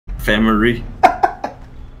Family.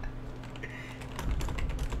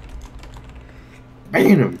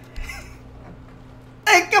 Bang him.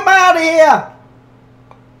 Hey, come out of here!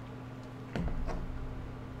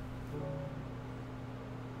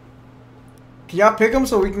 Can y'all pick him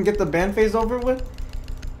so we can get the band phase over with?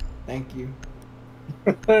 Thank you.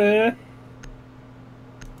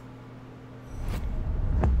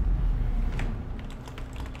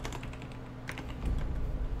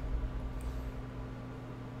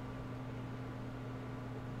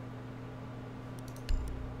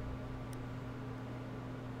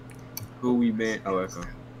 Who we been? Oh, Echo.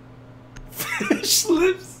 Fish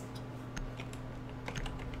lips.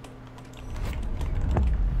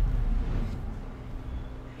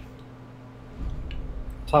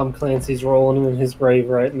 Tom Clancy's rolling in his grave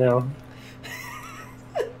right now.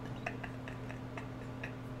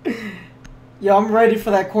 Yo, I'm ready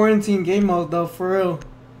for that quarantine game mode though, for real.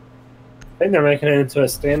 I think they're making it into a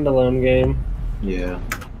standalone game. Yeah.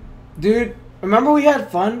 Dude, remember we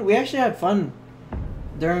had fun? We actually had fun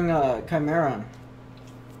during Chimera.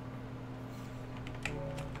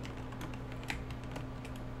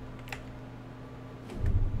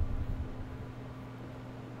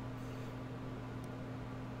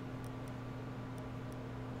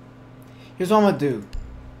 Here's what I'm gonna do.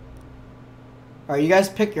 Alright, you guys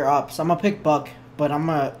pick your ops. I'm gonna pick Buck, but I'm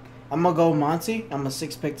gonna go Monty. I'm a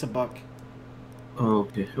 6 pick to Buck.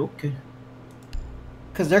 Okay. Okay.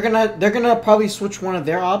 Cause they're gonna probably switch one of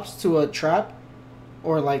their ops to a trap,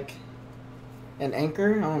 or like an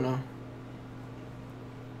anchor. I don't know.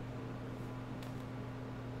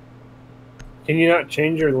 Can you not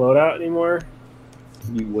change your loadout anymore?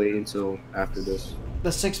 You wait until after this.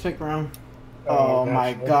 The 6 pick round. Oh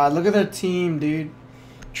my god, look at their team, dude.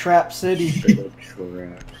 Trap City. Straight up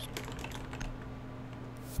traps.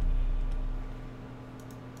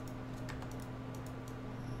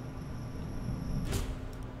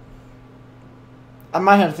 I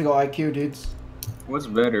might have to go IQ, dudes. What's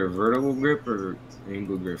better, vertical grip or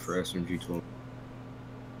angle grip for SMG-12?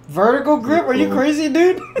 Vertical grip? Are you crazy,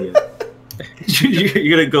 dude? Yeah.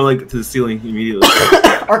 You're gonna go like to the ceiling immediately.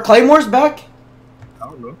 Are Claymores back? I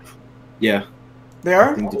don't know. Yeah. They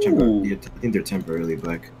are? I think they're temporarily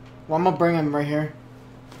back. Well, I'm gonna bring them right here.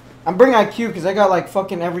 I'm bringing IQ because I got like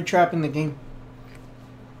fucking every trap in the game.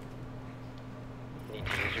 Need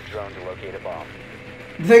to use your drone to locate a bomb.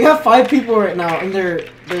 They got 5 people right now in their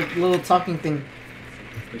little talking thing.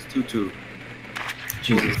 It's 2-2.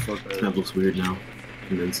 Jesus, Fuck that. that looks weird now.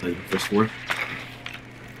 And then it's like first floor.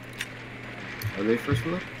 Are they first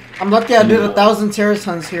floor? I'm lucky I did 1,000 terrorist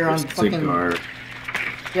hunts here on fucking... Cigar.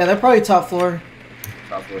 Yeah, they're probably top floor.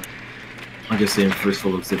 Top floor. I'm just saying first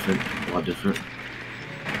floor looks different. A lot different.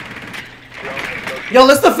 Yo,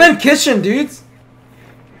 let's defend kitchen, dudes.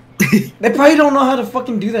 They probably don't know how to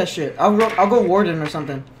fucking do that shit. I'll go warden or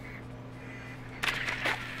something.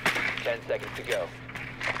 10 seconds to go.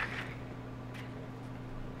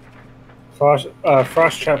 Frost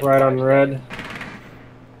trap right on red.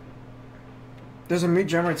 There's a meat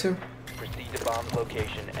jammer too. Proceed to bomb's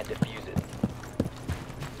location and defuse it.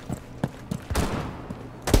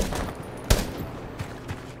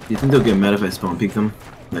 Do you think they'll get mad if I spawn peek them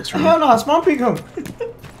next round? Hell no, spawn peek him.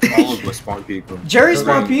 Always with spawn people. Jerry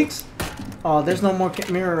spawn peeks. Oh, there's no more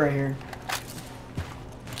mirror right here.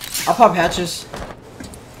 I'll pop hatches.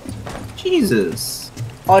 Jesus.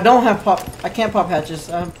 Oh, I don't have pop. I can't pop hatches.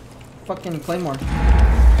 I have fucking claymore.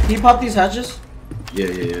 Can you pop these hatches?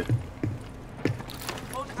 Yeah.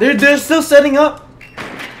 They're still setting up.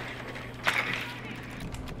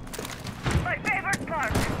 My favorite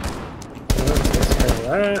part.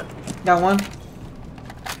 Got one.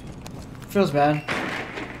 Feels bad.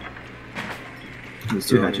 There's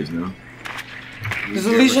 2 hatches now. There's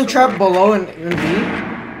a Legion trap below in B.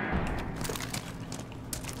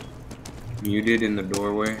 Muted in the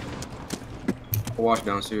doorway. I'll watch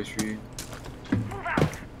downstairs for you. Move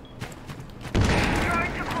out.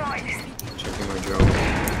 Drone deployed. Checking my drone.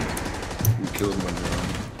 You killed my drone.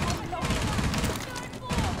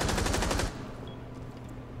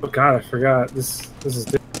 Oh god, I forgot. This is.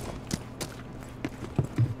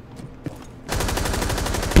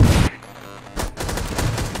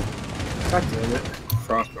 God damn it.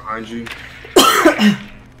 Frost behind you.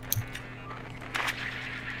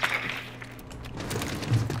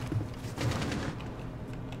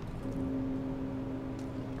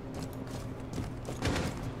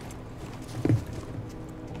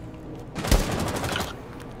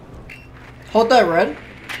 Hold that red.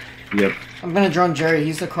 Yep. I'm gonna drone Jerry.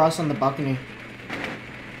 He's across on the balcony.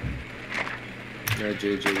 That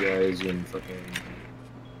JJ guy is in fucking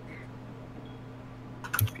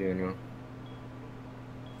piano.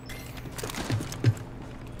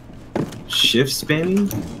 Shift spanning?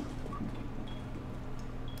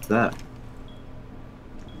 What's that?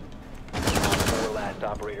 4 last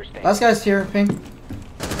operator standing. Last guy's here, ping. The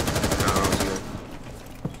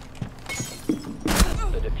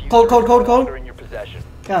diffuser Cold. is no longer in your possession.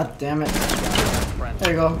 God damn it. Friendly. There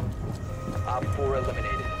you go. Op 4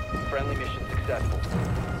 eliminated. Friendly mission successful.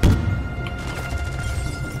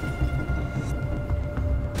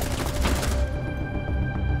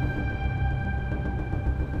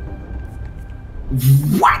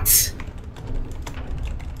 What?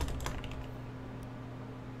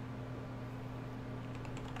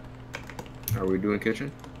 Are we doing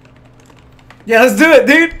kitchen? Yeah, let's do it,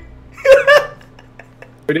 dude.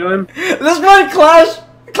 We doing? Let's run Clash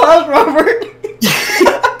Robert.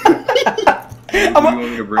 You want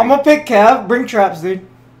me to bring I'm gonna pick Cav. Bring traps, dude.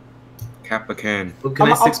 Kappa can? Well, can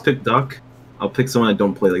I I'm- 6-pick Duck? I'll pick someone I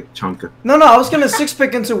don't play like Chonka. No, I was gonna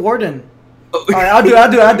 6-pick into Warden. Oh. Alright, I'll do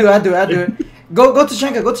it. Go to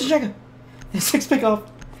Shenka. 6-pick off.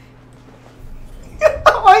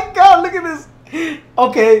 Oh my god, look at this.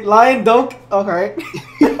 Okay, Lion Dunk. Alright.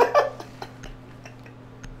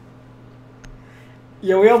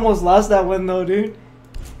 Yo, we almost lost that one though, dude.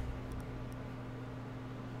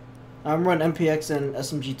 I'm running MPX and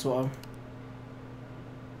SMG 12.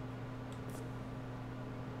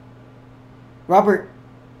 Robert,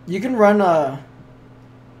 you can run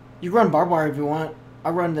you run barbed wire if you want.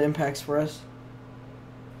 I'll run the impacts for us.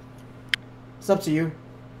 It's up to you.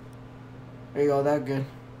 There you go, that good.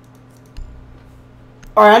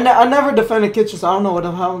 Alright, I never defended kitchen, so I don't know what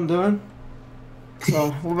the hell I'm doing.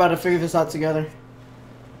 So, we're about to figure this out together.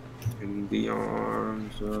 In the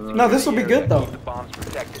arms of No, this will be good though. Keep the bombs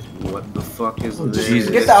protected. What the fuck is Oh, this?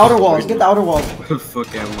 Jesus. Get the outer walls, get the outer walls. What the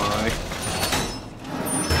fuck am I?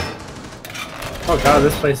 Oh god,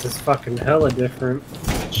 this place is fucking hella different.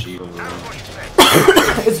 Chill.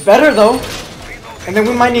 It's better though. And then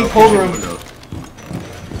we might need cold room.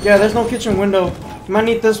 Yeah, there's no kitchen window. You might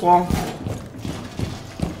need this wall.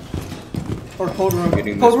 Or cold room.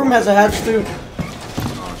 Getting Cold this room wall. has a hatch too.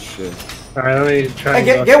 Oh shit. Alright, let me try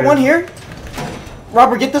Hey, and get one here.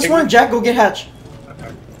 Robert, get this one. Jack, go get hatch.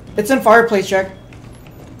 It's in fireplace, Jack.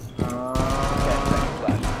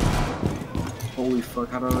 Holy fuck,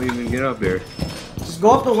 how do I even get up there? Just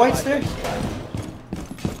go up the white stairs.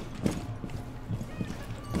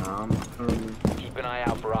 I'm coming. Keep an eye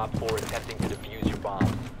out for Op 4 attempting to defuse your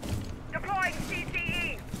bombs. Deploying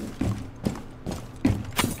CTE.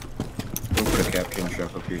 Don't put a cap can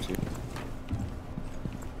trap up here too.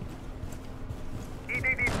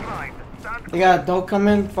 EDD primed. Stand They got don't come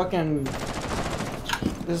in. Fucking.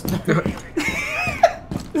 This dude.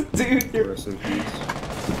 Here. Rest in peace.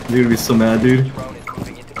 You're gonna be so mad, dude. Drone is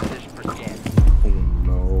moving into position for scan. Oh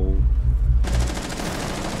no.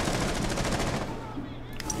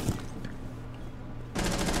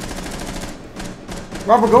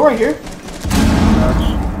 Robert, go right here.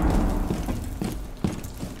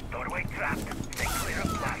 doorway trapped. Stay clear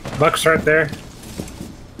of flight. Buck's right there.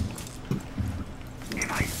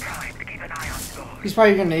 Device primed. Keep an eye on door. He's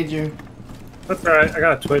probably gonna need you. That's alright, I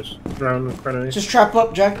got a Twitch drone in front of me. Just trap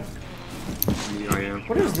up, Jack. Yeah, I am.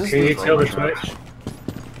 What is this? Can you dude? kill the Oh my God. Twitch?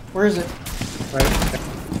 Where is it? Right.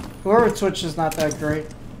 Whoever Twitch is not that great.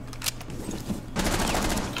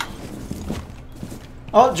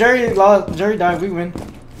 Oh, Jerry lost. Jerry died. We win.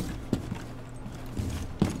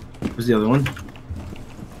 Where's the other one?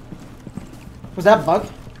 Was that Buck?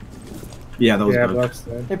 Yeah, that was Yeah, Bug. Buck's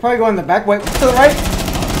dead. They probably go in the back. Wait, to the right.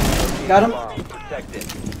 Got him. Bomb protected.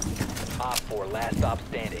 Op 4 last stop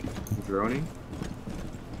standing. Droning?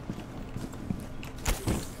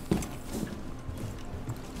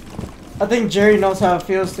 I think Jerry knows how it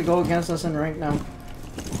feels to go against us in rank now.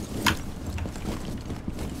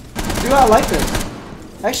 Dude, I like this.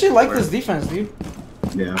 I actually like this defense, dude.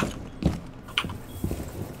 Yeah.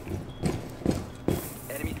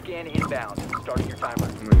 Enemy scan inbound. Starting your timer.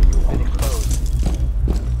 I'm gonna do Been exposed.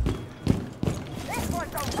 This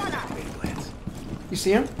one's a runner. You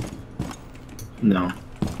see him? No.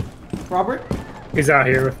 Robert? He's out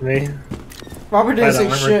here with me. Robert By didn't the say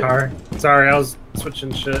armored shit. car. Sorry, I was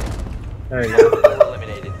switching shit. There you go. Op 4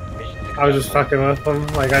 eliminated. Mission I was just successful. fucking with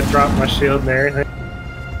him. Like, I dropped my shield and everything.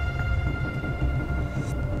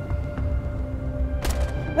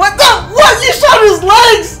 What the? What? You shot his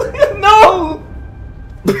legs! No!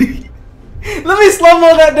 Let me slow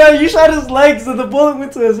mo that down. You shot his legs and the bullet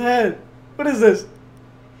went to his head. What is this?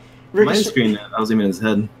 Mine Ricochet- screen, I was aiming at his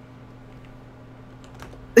head.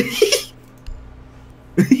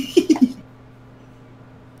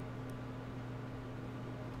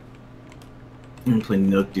 I'm gonna play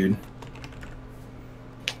Nook, dude.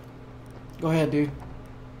 Go ahead, dude.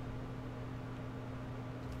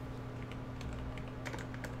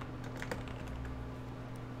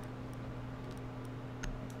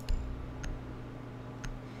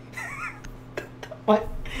 What?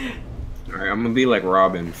 Alright, I'm gonna be like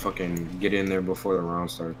Robin. Fucking get in there before the round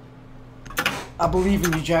starts. I believe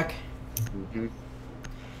in you, Jack. Mm-hmm.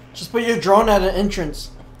 Just put your drone at an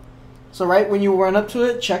entrance. So right when you run up to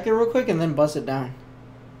it, check it real quick and then bust it down.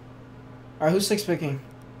 Alright, who's six picking?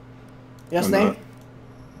 Yes, I'm Nate? not.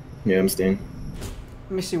 Yeah, I'm staying.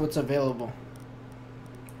 Let me see what's available.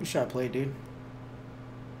 Who should I play, dude?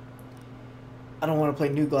 I don't want to play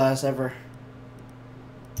New Glass ever.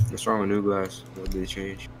 What's wrong with New Glass? What did they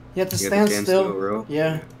change? You have to You stand stand still. real?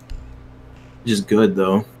 Yeah. Just good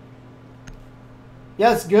though.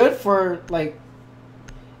 Yeah, it's good for like.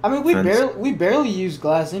 I mean, we Fence. barely use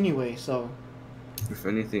glass anyway, so If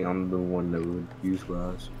anything, I'm the one that would use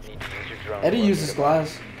glass. Need to use your drone Eddie to uses locate a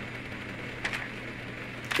glass.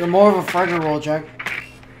 You're more of a fragger roll, Jack.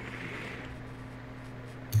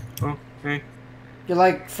 Oh, hey. You're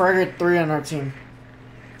like fragger 3 on our team.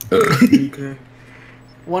 Okay.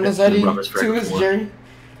 One is That's Eddie, Robert's 2 fragger is 4. Jerry. bomb.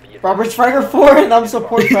 Be advised, Robert's fragger 4, and I'm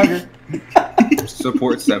support fragger.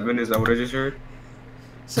 Support 7, is that what I just heard?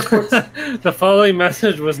 Support. The following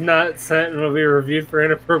message was not sent and will be reviewed for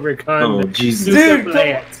inappropriate Oh content. Jesus! Dude, Suka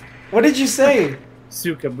blat. What did you say?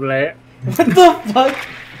 Suka blat. What the fuck?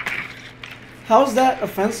 How's that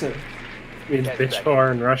offensive? Means bitch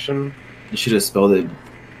whore in Russian. You should have spelled it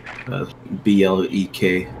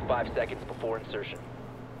BLEK. 5 seconds before insertion.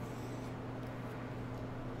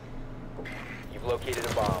 You've located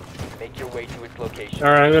a bomb. Make your way to its location.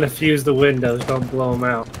 Alright, I'm gonna fuse the windows, don't blow them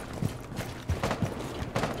out.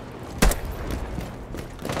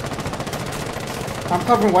 I'm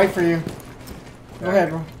covering white for you. Go ahead,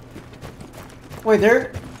 bro. Wait,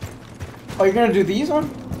 there. Oh, you're gonna do these one?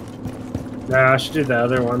 Nah, I should do the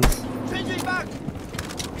other ones.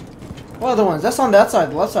 What other ones? That's on that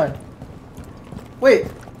side, the left side. Wait.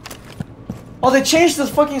 Oh, they changed this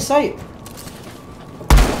fucking site.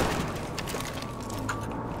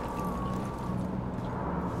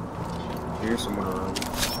 Here's someone around.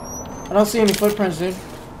 I don't see any footprints, dude.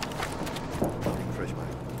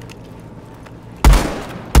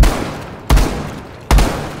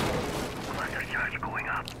 Cluster charge going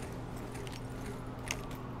up.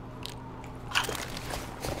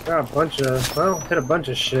 Got a bunch of, well, hit a bunch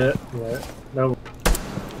of shit. Yeah, no.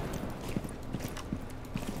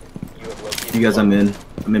 You have located You guys, one.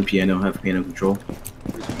 I'm in piano. Have piano control.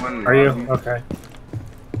 There's one Are you? around Okay.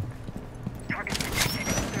 Target detected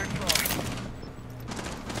on third floor.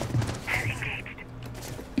 Engaged.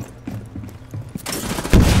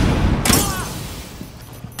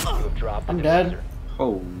 You have dropped the I'm dead. diffuser.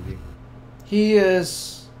 Holy. He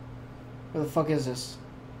is. Where the fuck is this?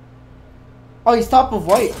 Oh, he's top of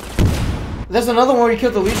white. There's another one where he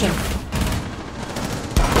killed the Legion.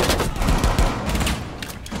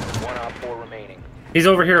 One op 4 remaining. He's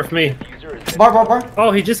over here with me. Diffuser has been Bar.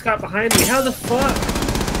 Oh, he just got behind me. How the fuck?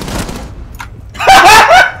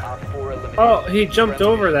 op 4 eliminated. Oh, he jumped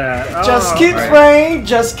over that. Oh, Just keep alright. spraying.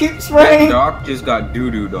 Just keep That spraying. doc just got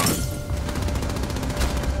doo-dooed on.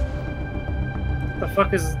 The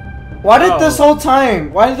fuck is? Why did Oh. this whole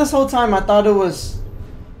time? Why did this whole time I thought it was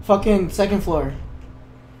fucking second floor?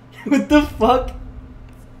 What the fuck?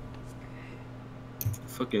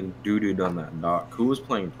 Fucking doo-dooed on that doc. Who was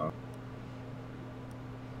playing doc?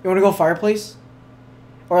 You wanna go fireplace?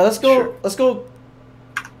 Or let's go. Sure.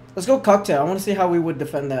 Let's go cocktail. I want to see how we would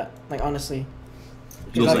defend that. Like honestly.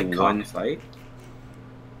 It was like like cock. one fight?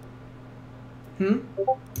 Hmm.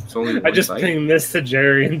 It's only one I just fight? pinged this to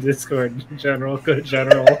Jerry in Discord. General, good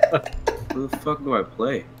general. Who the fuck do I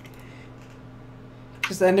play?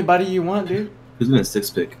 Just anybody you want, dude. Who's gonna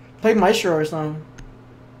 6-pick? Play Maestro or something.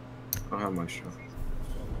 I don't have my show.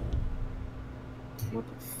 What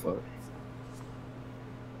the fuck?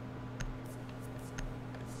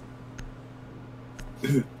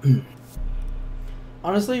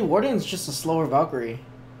 Honestly, Warden's just a slower Valkyrie.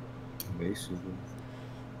 Basically.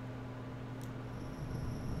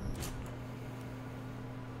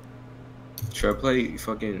 Should I play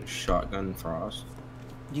fucking Shotgun Frost?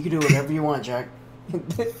 You can do whatever you want, Jack.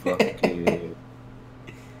 Fuck it. Do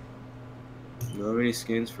you have any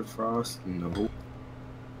skins for Frost? No.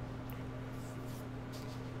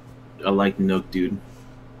 I like Nook, dude.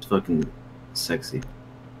 It's fucking sexy.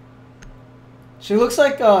 She looks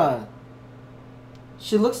like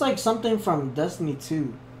something from Destiny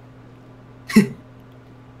 2.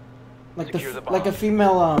 Like Secure the like a bomb.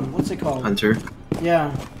 female what's it called? Hunter.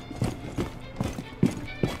 Yeah.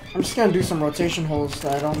 I'm just gonna do some rotation holes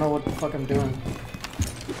that I don't know what the fuck I'm doing.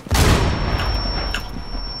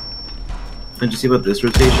 Did you see about this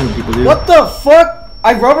rotation that people do? What the fuck?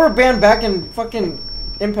 I rubber band back and fucking Be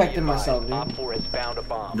impacted advised, myself, Op dude. 4 has found a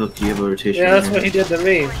bomb. Look, do you have a rotation? Yeah, that's in what here? he did to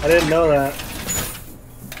me. I didn't know that.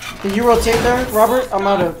 Can you rotate there, Robert? I'm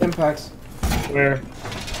out of impacts. Where?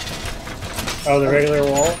 Oh, the regular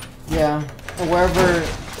wall? Yeah, or wherever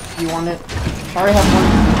you want it. I already have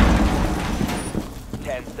one.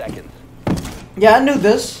 10 seconds. Yeah, I knew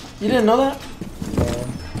this. You didn't know that?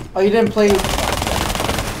 Oh, you didn't play. You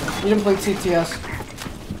didn't play TTS.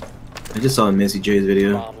 I just saw a Missy J's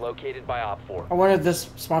video. Bomb located by Op 4. I wonder if this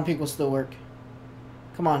spawn peak will still work.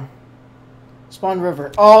 Come on. Spawn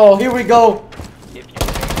river. Oh, here we go. If you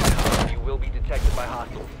remain, you will be detected by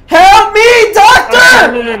hostiles. Help me,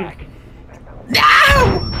 doctor!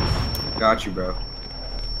 No! Got you, bro.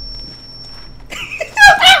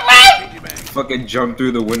 Fucking jump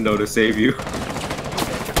through the window to save you.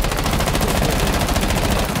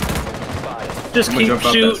 Just I'm keep gonna jump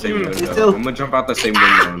out that same shooting. window. I'm gonna jump out the same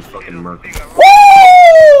window and fucking murk him.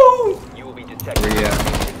 Woo! You will be detected. Where you at?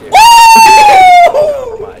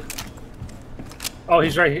 Woo! Oh,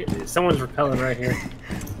 he's right here. Someone's repelling right here.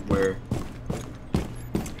 Where?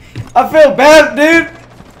 I feel bad, dude.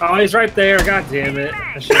 Oh, he's right there. God damn it.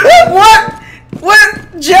 I should've- What?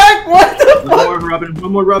 What? Jack, what the One fuck? more, Robin.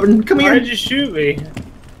 One more, Robin. Come Why here. did you shoot me?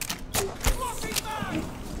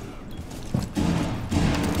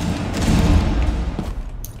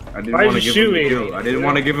 I didn't Why'd want to you give him shoot the me? kill. I didn't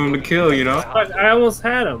want to give him the kill, you know? But I almost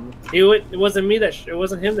had him. It wasn't me that. It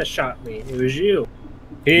wasn't him that shot me. It was you.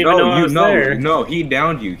 He didn't even know I was there. No, he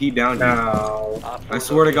downed you. He downed you. No. Op 4 I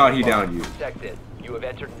swear to God, he located downed you. Protected. You have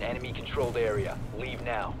entered an enemy-controlled area. Leave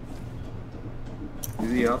now.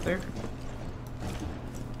 Is he out there?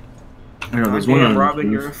 I don't know. There's one Goddamn, on Robin,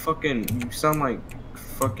 the you're a roof. fucking. You sound like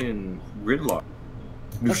fucking gridlock.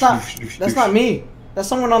 That's not me. That's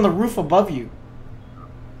someone on the roof above you.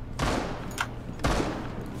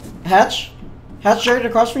 Hatch? Hatch straight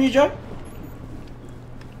across from you, Joe?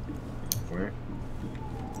 Where?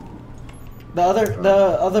 The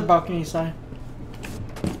other balcony side.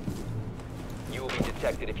 You will be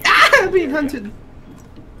detected if you. Ah, being hunted.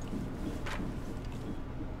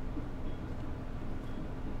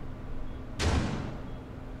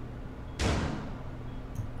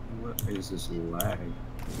 What is this lag?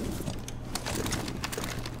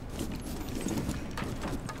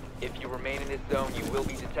 If you remain in this zone, you will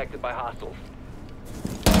be detected by hostiles.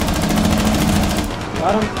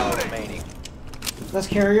 Got him. All remaining. That's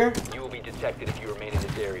carrier. You will be detected if you remain in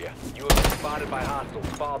this area. You have been spotted by hostiles.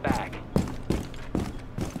 Fall back.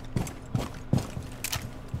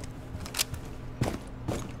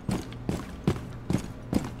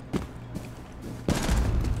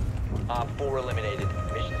 Op 4 eliminated.